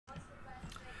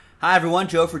Hi everyone,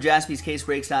 Joe for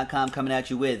JaspysCaseBreaks.com coming at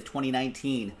you with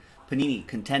 2019 Panini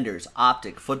Contenders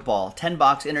Optic Football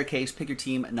 10-box inner case. Pick your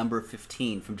team number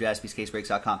 15 from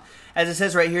JaspysCaseBreaks.com. As it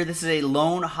says right here, this is a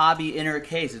lone hobby inner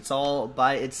case. It's all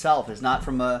by itself. It's not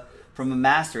from a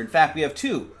master. In fact, we have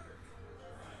two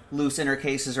loose inner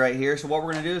cases right here. So what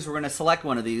we're going to do is we're going to select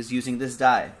one of these using this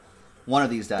die. One of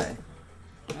these die.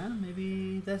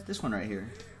 Maybe that's this one right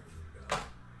here.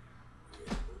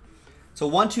 So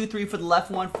 1, 2, 3 for the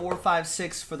left one, 4, 5,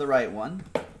 6 for the right one.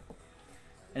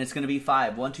 And it's going to be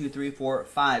 5. 1, 2, 3, 4,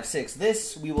 5, 6.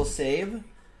 This we will save.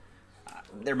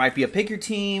 There might be a pick your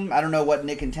team. I don't know what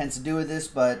Nick intends to do with this,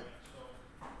 but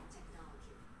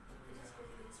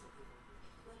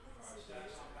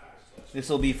this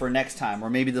will be for next time. Or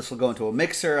maybe this will go into a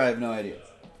mixer. I have no idea.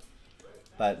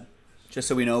 But just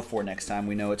so we know for next time,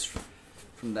 we know it's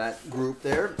from that group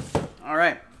there. All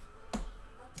right.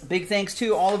 Big thanks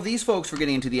to all of these folks for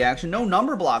getting into the action. No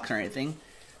number blocks or anything.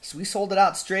 So we sold it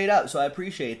out straight up, so I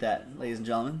appreciate that, ladies and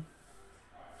gentlemen.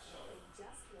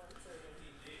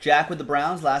 Jack with the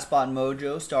Browns, last spot in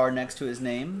Mojo, star next to his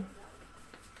name.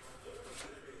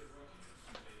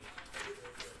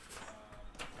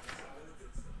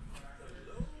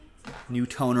 New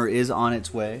toner is on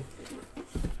its way.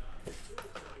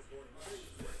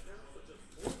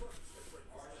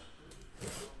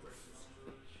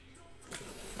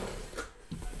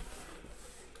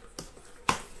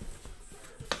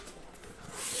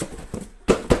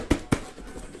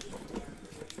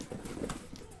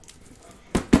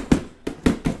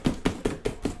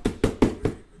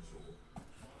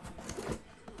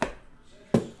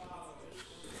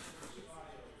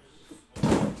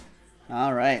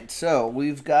 All right, so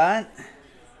we've got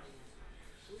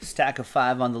a stack of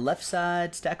 5 on the left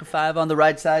side, stack of 5 on the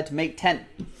right side to make 10.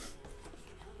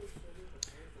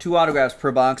 2 autographs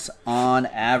per box on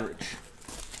average.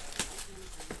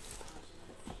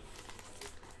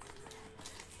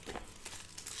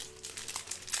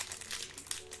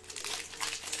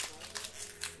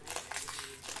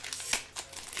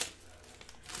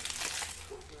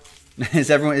 Is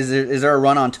there a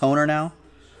run on toner now?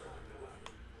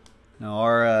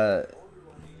 No,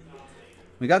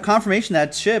 we got confirmation that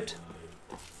it's shipped.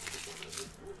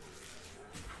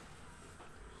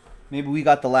 Maybe we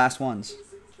got the last ones.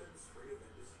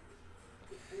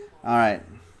 All right.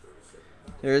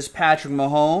 There's Patrick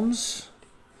Mahomes.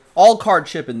 All card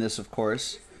chip in this, of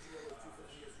course.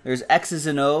 There's X's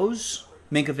and O's.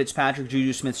 Minka Fitzpatrick,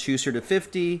 Juju Smith-Schuster to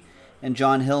 50, and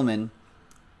John Hillman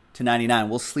to 99.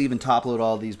 We'll sleeve and top load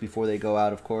all of these before they go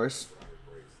out, of course.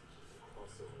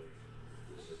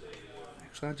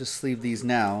 I'll just sleeve these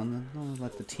now, and then I'll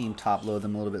let the team top load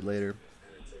them a little bit later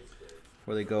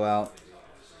before they go out.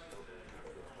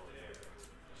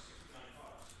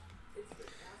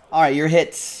 All right, your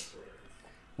hits.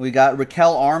 We got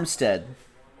Raquel Armstead.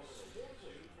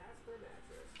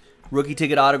 Rookie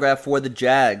ticket autograph for the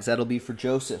Jags. That'll be for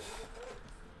Joseph.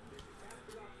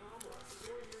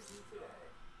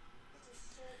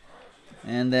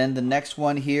 And then the next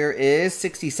one here is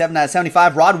 67 out of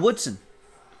 75, Rod Woodson.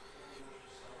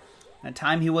 At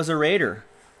time he was a Raider.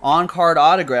 On-card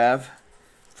autograph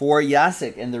for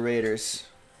Yasik and the Raiders.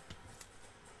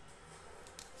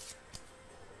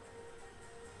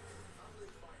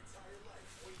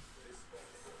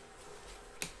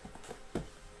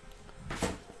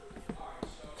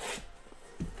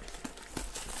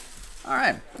 All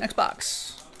right, next box.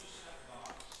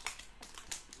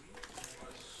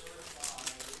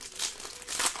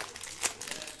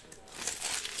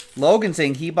 Logan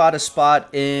saying he bought a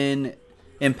spot in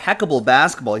Impeccable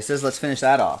Basketball. He says, "Let's finish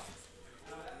that off."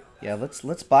 Yeah,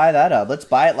 let's buy that up. Let's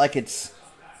buy it like it's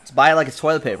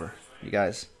toilet paper, you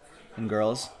guys and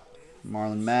girls.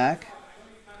 Marlon Mack.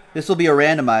 This will be a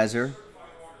randomizer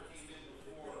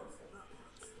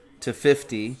to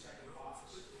 50.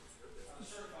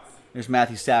 There's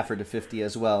Matthew Stafford to 50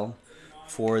 as well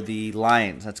for the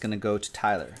Lions. That's going to go to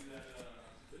Tyler.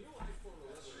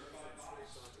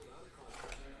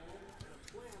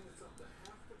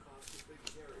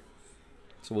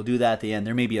 So we'll do that at the end.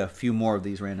 There may be a few more of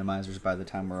these randomizers by the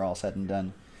time we're all said and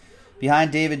done.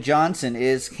 Behind David Johnson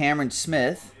is Cameron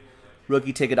Smith.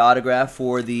 Rookie ticket autograph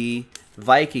for the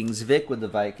Vikings. Vic with the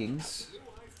Vikings.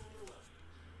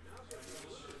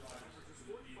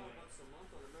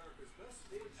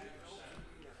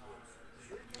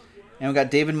 And we got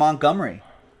David Montgomery.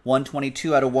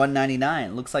 122 out of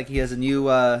 199. Looks like he has a new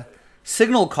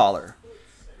signal caller.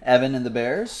 Evan and the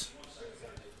Bears.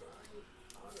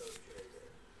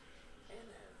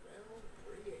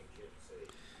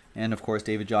 And, of course,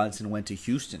 David Johnson went to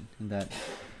Houston in that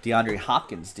DeAndre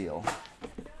Hopkins deal.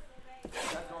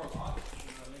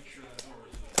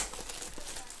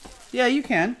 Yeah, you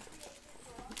can.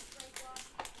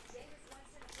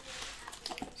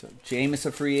 So Jameis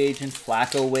a free agent,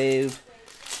 Flacco waived,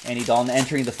 Andy Dalton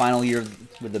entering the final year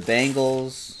with the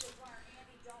Bengals.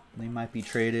 They might be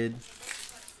traded.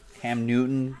 Cam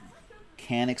Newton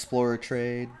can explore a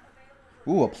trade.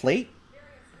 Ooh, a plate?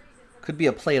 Could be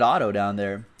a plate auto down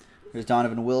there. There's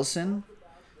Donovan Wilson,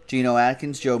 Geno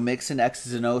Atkins, Joe Mixon,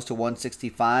 X's and O's to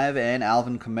 165, and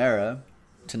Alvin Kamara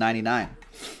to 99.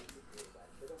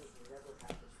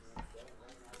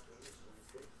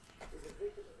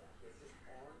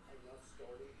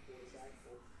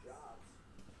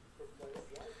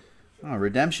 Oh,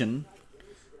 redemption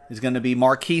is going to be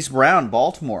Marquise Brown,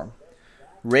 Baltimore.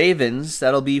 Ravens,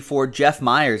 that'll be for Jeff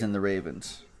Myers and the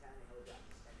Ravens.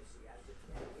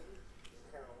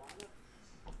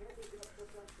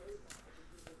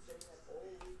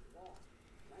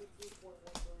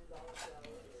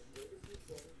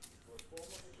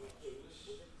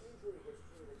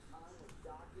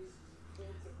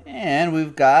 And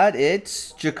we've got,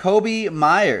 it's Jacoby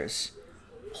Myers.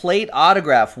 Plate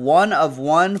autograph, 1 of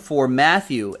 1 for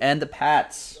Matthew and the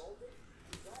Pats.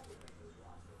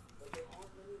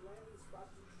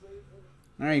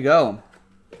 There you go.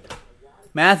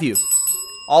 Matthew,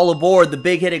 all aboard the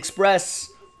Big Hit Express.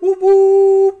 Whoop,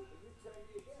 whoop.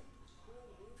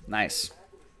 Nice.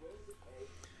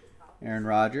 Aaron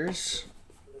Rodgers.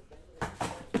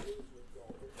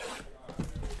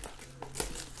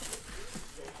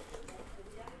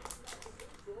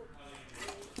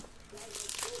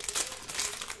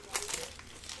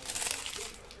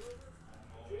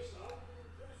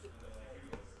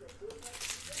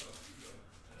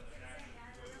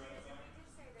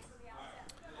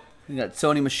 We got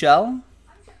Sony Michel.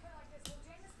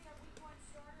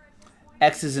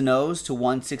 X's and O's to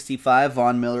 165.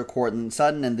 Von Miller, Cortland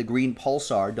Sutton, and the Green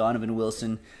Pulsar, Donovan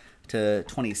Wilson to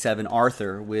 27.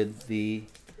 Arthur with the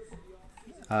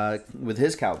with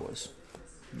his Cowboys.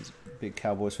 He's a big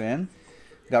Cowboys fan.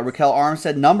 We got Raquel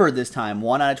Armstead numbered this time.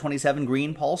 1 out of 27.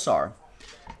 Green Pulsar.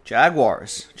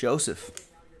 Jaguars. Joseph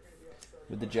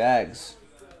with the Jags.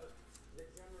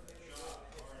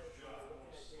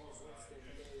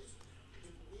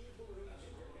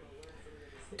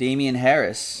 Damian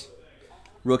Harris,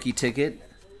 rookie ticket,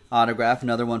 autograph,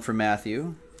 another one for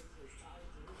Matthew.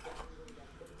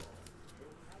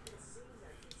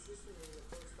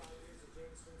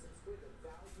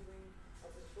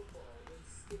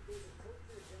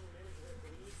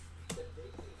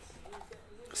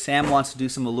 Sam wants to do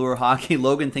some Allure hockey.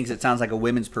 Logan thinks it sounds like a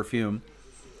women's perfume.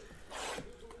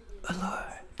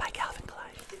 Allure by Calvin Klein.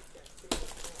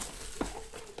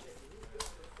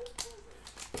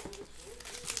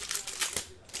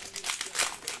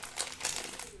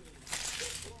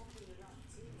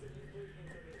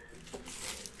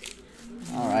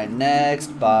 All right,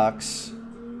 next box.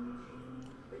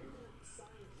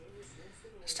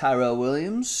 It's Tyrell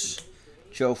Williams,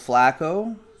 Joe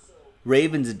Flacco,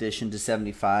 Ravens edition to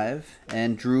 75,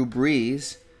 and Drew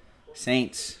Brees,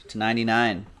 Saints to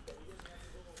 99.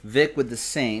 Vic with the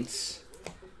Saints,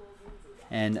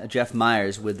 and Jeff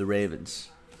Myers with the Ravens.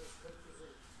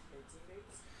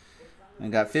 We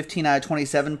got 15 out of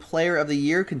 27 Player of the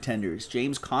Year contenders.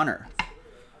 James Conner.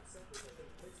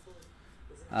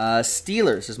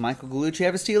 Steelers. Does Michael Gallucci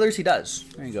have a Steelers? He does.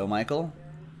 There you go, Michael.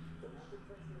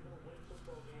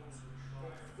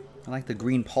 I like the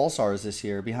green pulsars this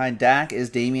year. Behind Dak is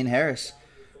Damian Harris.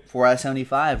 4 out of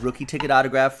 75. Rookie ticket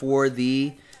autograph for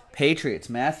the Patriots.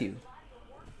 Matthew.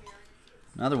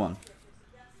 Another one.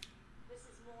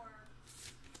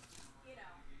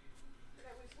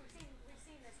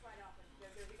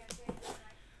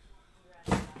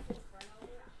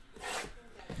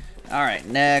 All right,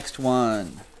 next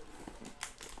one.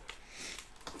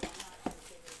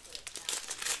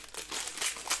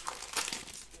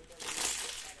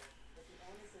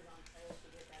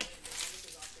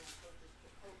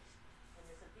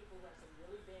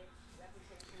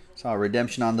 Saw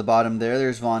redemption on the bottom there.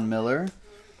 There's Von Miller.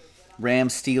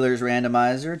 Rams Steelers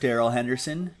randomizer. Darrell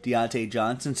Henderson. Deontay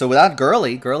Johnson. So without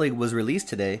Gurley, Gurley was released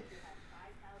today.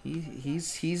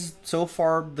 He's so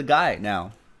far the guy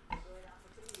now.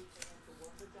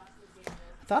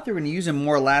 I thought they were going to use him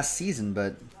more last season,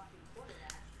 but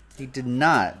they did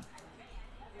not.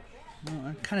 Well,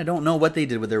 I kind of don't know what they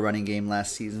did with their running game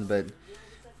last season, but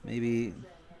maybe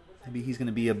he's going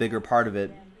to be a bigger part of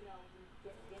it.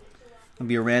 Going to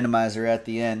be a randomizer at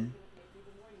the end.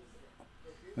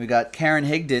 We got Karen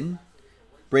Higdon,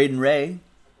 Braden Ray.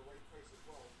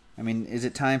 I mean, is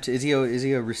it time to? Is he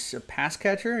a pass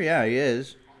catcher? Yeah, he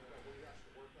is.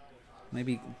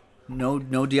 Maybe no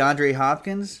DeAndre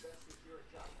Hopkins.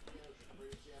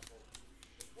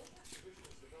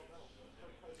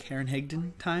 Karen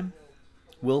Higdon time.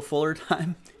 Will Fuller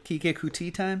time. Kike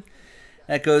Kuti time.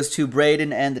 That goes to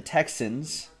Braden and the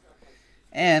Texans.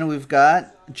 And we've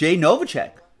got Jay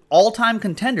Novacek. All-time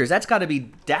contenders. That's got to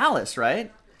be Dallas,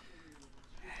 right?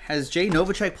 Has Jay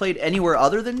Novacek played anywhere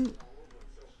other than...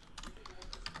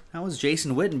 How was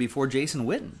Jason Witten before Jason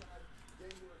Witten?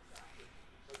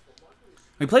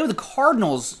 He played with the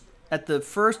Cardinals at the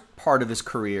first part of his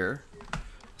career.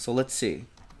 So let's see.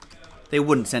 They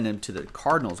wouldn't send him to the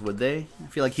Cardinals, would they? I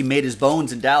feel like he made his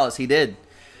bones in Dallas. He did.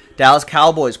 Dallas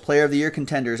Cowboys Player of the Year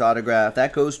contenders autograph.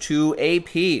 That goes to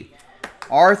AP.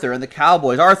 Arthur and the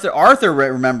Cowboys. Arthur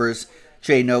remembers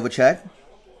Jay Novacek.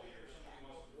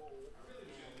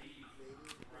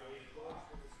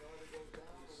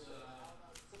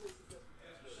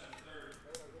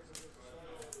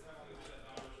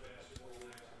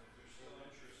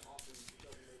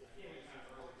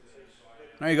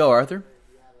 There you go, Arthur.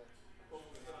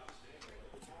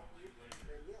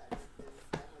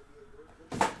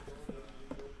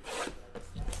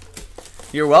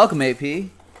 You're welcome, AP.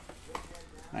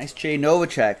 Nice Jay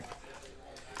Novacek.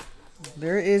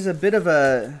 There is a bit of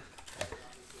a...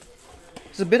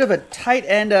 There's a bit of a tight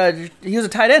end... he was a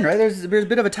tight end, right? There's a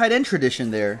bit of a tight end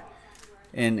tradition there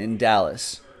in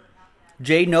Dallas.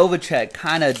 Jay Novacek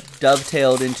kind of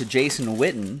dovetailed into Jason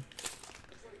Witten.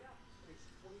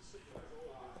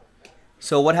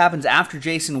 So what happens after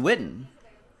Jason Witten?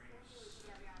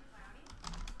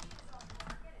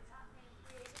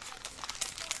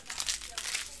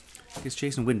 I guess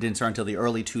Jason Witten didn't start until the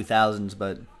early 2000s,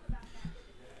 but...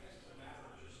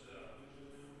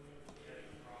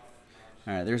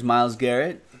 All right, there's Myles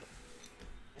Garrett.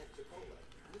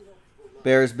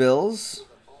 Bears, Bills.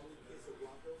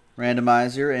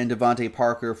 Randomizer and Devontae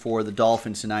Parker for the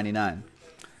Dolphins to 99.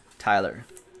 Tyler.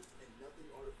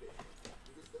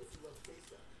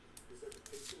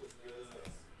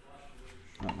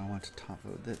 I want to top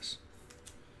load this.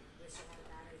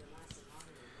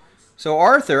 So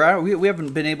Arthur, we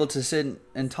haven't been able to sit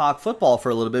and talk football for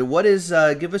a little bit. What is?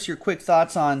 Give us your quick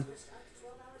thoughts on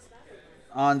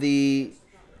the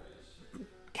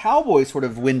Cowboys sort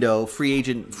of window, free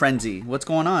agent frenzy. What's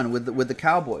going on with the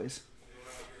Cowboys?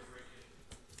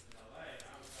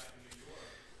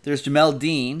 There's Jamel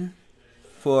Dean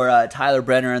for Tyler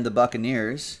Brenner and the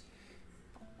Buccaneers,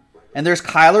 and there's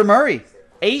Kyler Murray.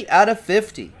 8 out of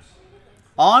 50.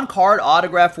 On-card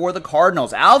autograph for the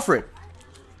Cardinals. Alfred.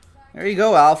 There you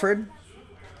go, Alfred.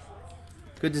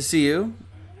 Good to see you.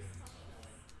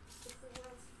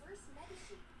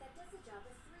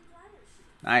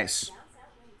 Nice.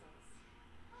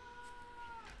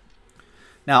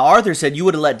 Now, Arthur said you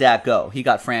would have let Dak go. He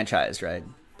got franchised, right?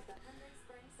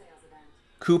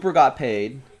 Cooper got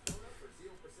paid.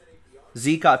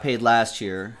 Zeke got paid last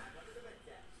year.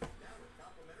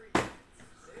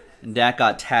 And Dak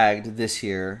got tagged this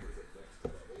year.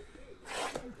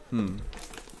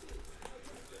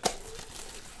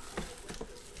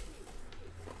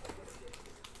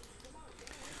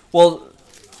 Well,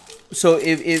 so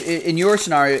if in your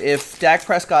scenario, if Dak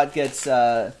Prescott gets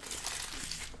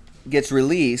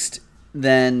released,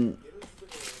 then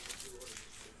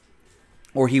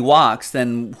or he walks,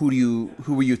 then who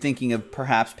were you thinking of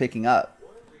perhaps picking up?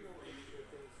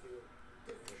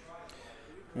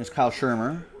 There's Kyle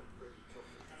Shermer.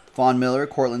 Von Miller,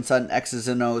 Cortland Sutton, X's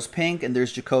and O's pink, and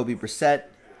there's Jacoby Brissett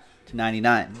to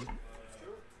 99.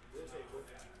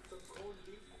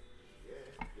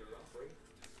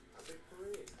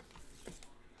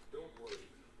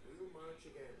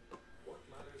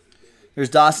 There's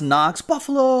Dawson Knox,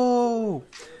 Buffalo.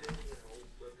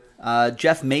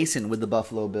 Jeff Mason with the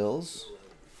Buffalo Bills.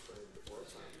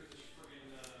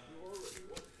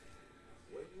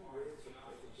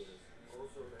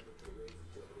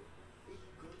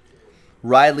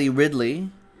 Riley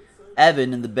Ridley,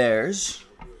 Evan and the Bears.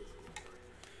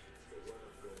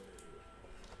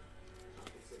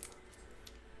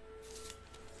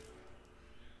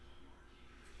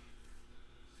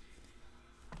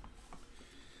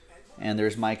 And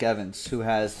there's Mike Evans, who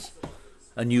has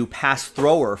a new pass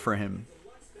thrower for him.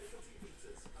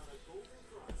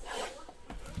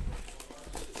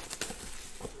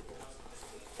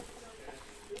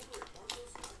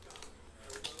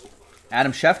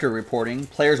 Adam Schefter reporting,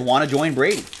 players want to join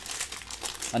Brady.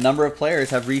 A number of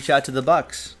players have reached out to the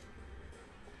Bucs.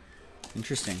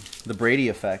 Interesting. The Brady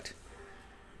effect.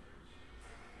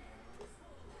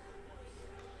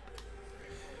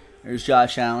 There's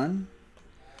Josh Allen.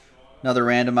 Another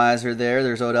randomizer there.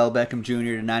 There's Odell Beckham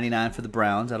Jr. to 99 for the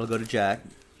Browns. That'll go to Jack.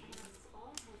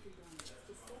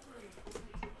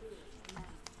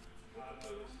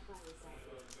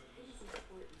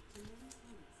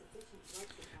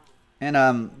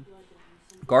 And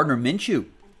Gardner Minshew,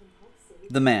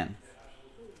 the man.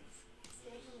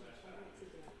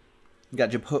 You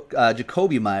got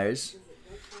Jacoby Myers,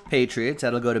 Patriots.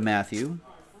 That'll go to Matthew.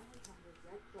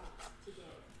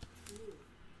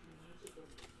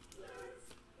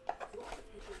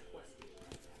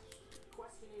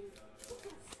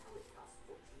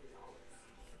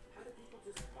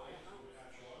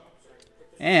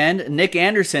 And Nick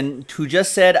Anderson, who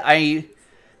just said, I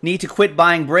need to quit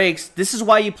buying breaks. This is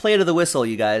why you play to the whistle,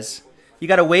 you guys. You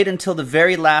got to wait until the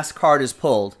very last card is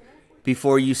pulled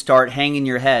before you start hanging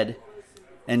your head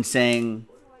and saying,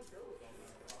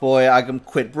 boy, I can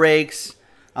quit breaks.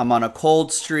 I'm on a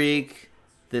cold streak.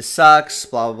 This sucks.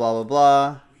 Blah, blah, blah, blah,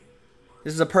 blah.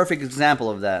 This is a perfect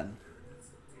example of that.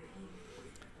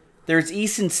 There's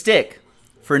Easton Stick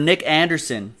for Nick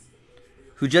Anderson,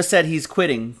 who just said he's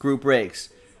quitting group breaks.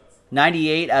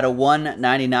 98 out of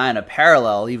 199, a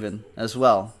parallel even as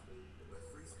well.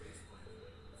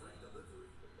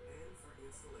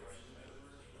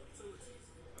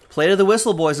 Play to the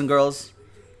whistle, boys and girls.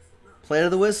 Play to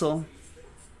the whistle.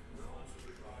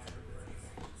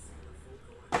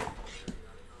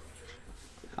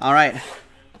 All right.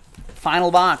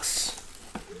 Final box.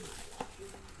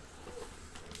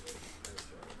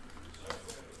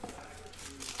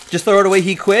 Just throw it away,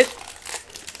 he quit.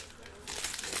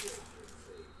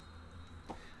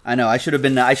 I know, I should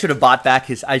have bought back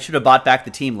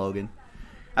the team, Logan.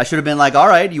 I should have been like, all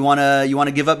right, you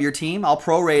wanna give up your team? I'll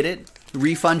prorate it,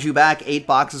 refund you back 8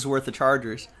 boxes worth of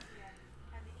Chargers.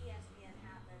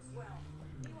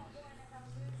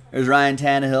 There's Ryan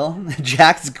Tannehill.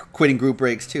 Jack's quitting group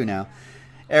breaks too now.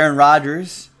 Aaron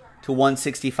Rodgers to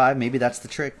 165. Maybe that's the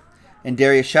trick. And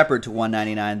Darius Shepard to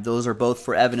 199. Those are both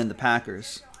for Evan and the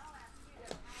Packers.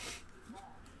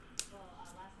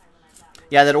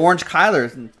 Yeah, that orange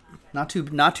Kyler,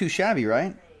 not too shabby,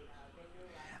 right?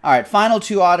 All right, final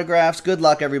 2 autographs. Good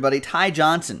luck, everybody. Ty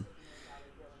Johnson.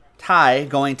 Ty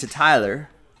going to Tyler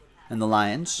and the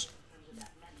Lions.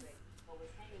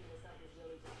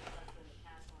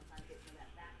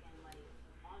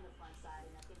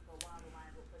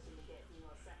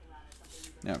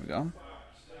 There we go.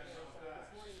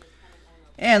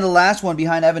 And the last one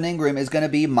behind Evan Ingram is going to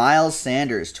be Miles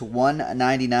Sanders to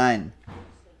 199.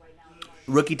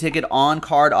 Rookie ticket on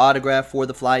card autograph for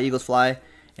the Fly Eagles Fly.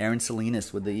 Aaron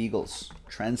Salinas with the Eagles.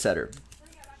 Trendsetter.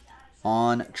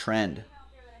 On trend.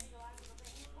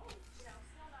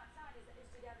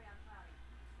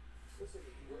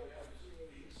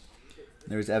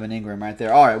 There's Evan Ingram right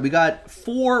there. All right, we got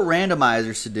 4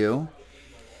 randomizers to do.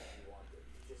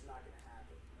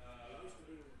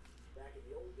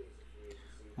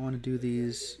 I want to do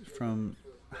these from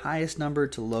highest number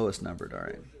to lowest numbered. All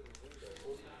right.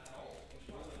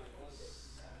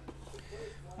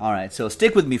 All right, so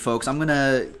stick with me, folks. I'm going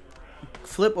to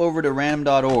flip over to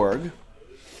random.org.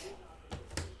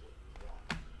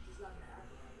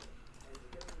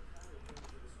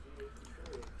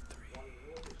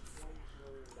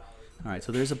 All right,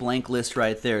 so there's a blank list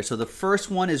right there. So the first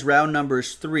one is round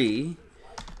numbers 3,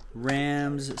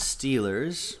 Rams,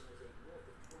 Steelers.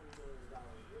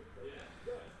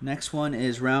 Next one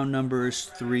is round numbers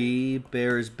 3,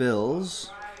 Bears, Bills.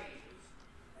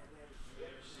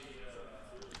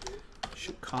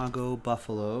 Chicago,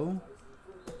 Buffalo.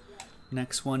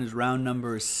 Next one is round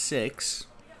number 6.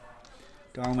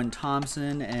 Darwin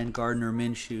Thompson and Gardner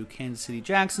Minshew, Kansas City,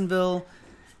 Jacksonville.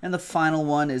 And the final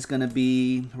one is going to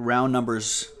be round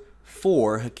numbers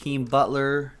 4, Hakeem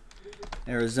Butler,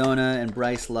 Arizona, and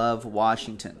Bryce Love,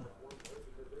 Washington.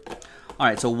 All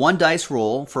right, so 1 dice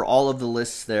roll for all of the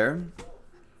lists there.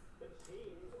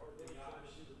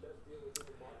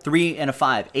 3 and a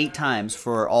 5, 8 times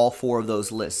for all 4 of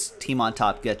those lists. Team on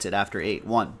top gets it after 8.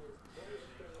 1,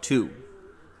 2,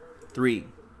 3,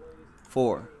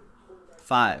 4,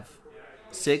 5,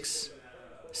 6,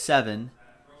 7,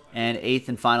 and 8th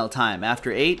and final time.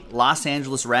 After 8, Los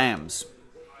Angeles Rams.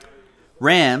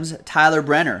 Rams, Tyler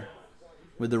Brenner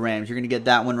with the Rams. You're going to get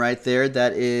that one right there.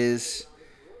 That is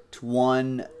to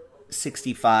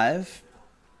 165.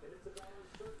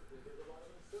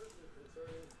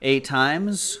 8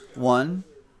 times. 1,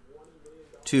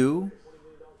 2,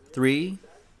 3,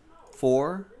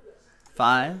 4,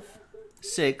 5,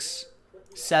 6,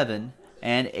 7,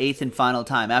 and 8th and final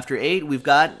time. After 8, we've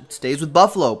got, stays with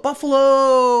Buffalo.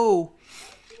 Buffalo!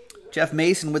 Jeff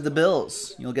Mason with the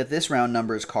Bills. You'll get this round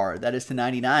numbers card. That is to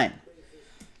 99.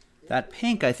 That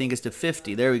pink, I think, is to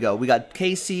 50. There we go. We got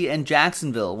KC and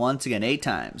Jacksonville. Once again, 8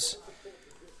 times.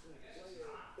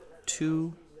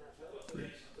 2, 3,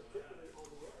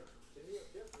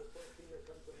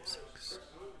 6.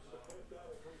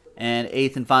 And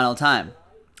 8th and final time.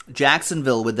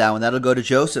 Jacksonville with that one. That'll go to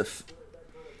Joseph.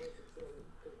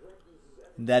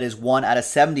 That is 1 out of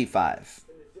 75.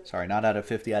 Sorry, not out of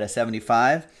 50, out of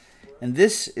 75. And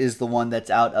this is the one that's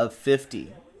out of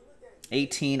 50.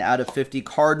 18 out of 50.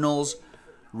 Cardinals,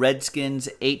 Redskins,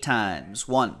 8 times.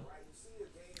 1,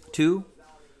 2,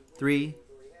 3,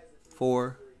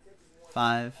 4,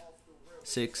 5,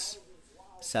 6,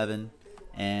 7,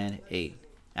 and 8.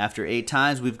 After 8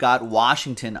 times, we've got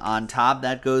Washington on top.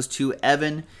 That goes to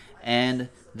Evan and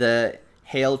the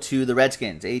Hail to the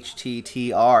Redskins,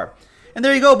 HTTR. And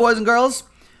there you go, boys and girls.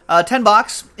 10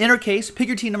 box, inner case, pick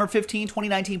your team number 15,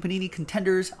 2019 Panini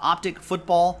Contenders, Optic,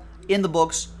 Football, in the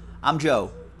books. I'm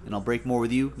Joe, and I'll break more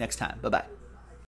with you next time. Bye-bye.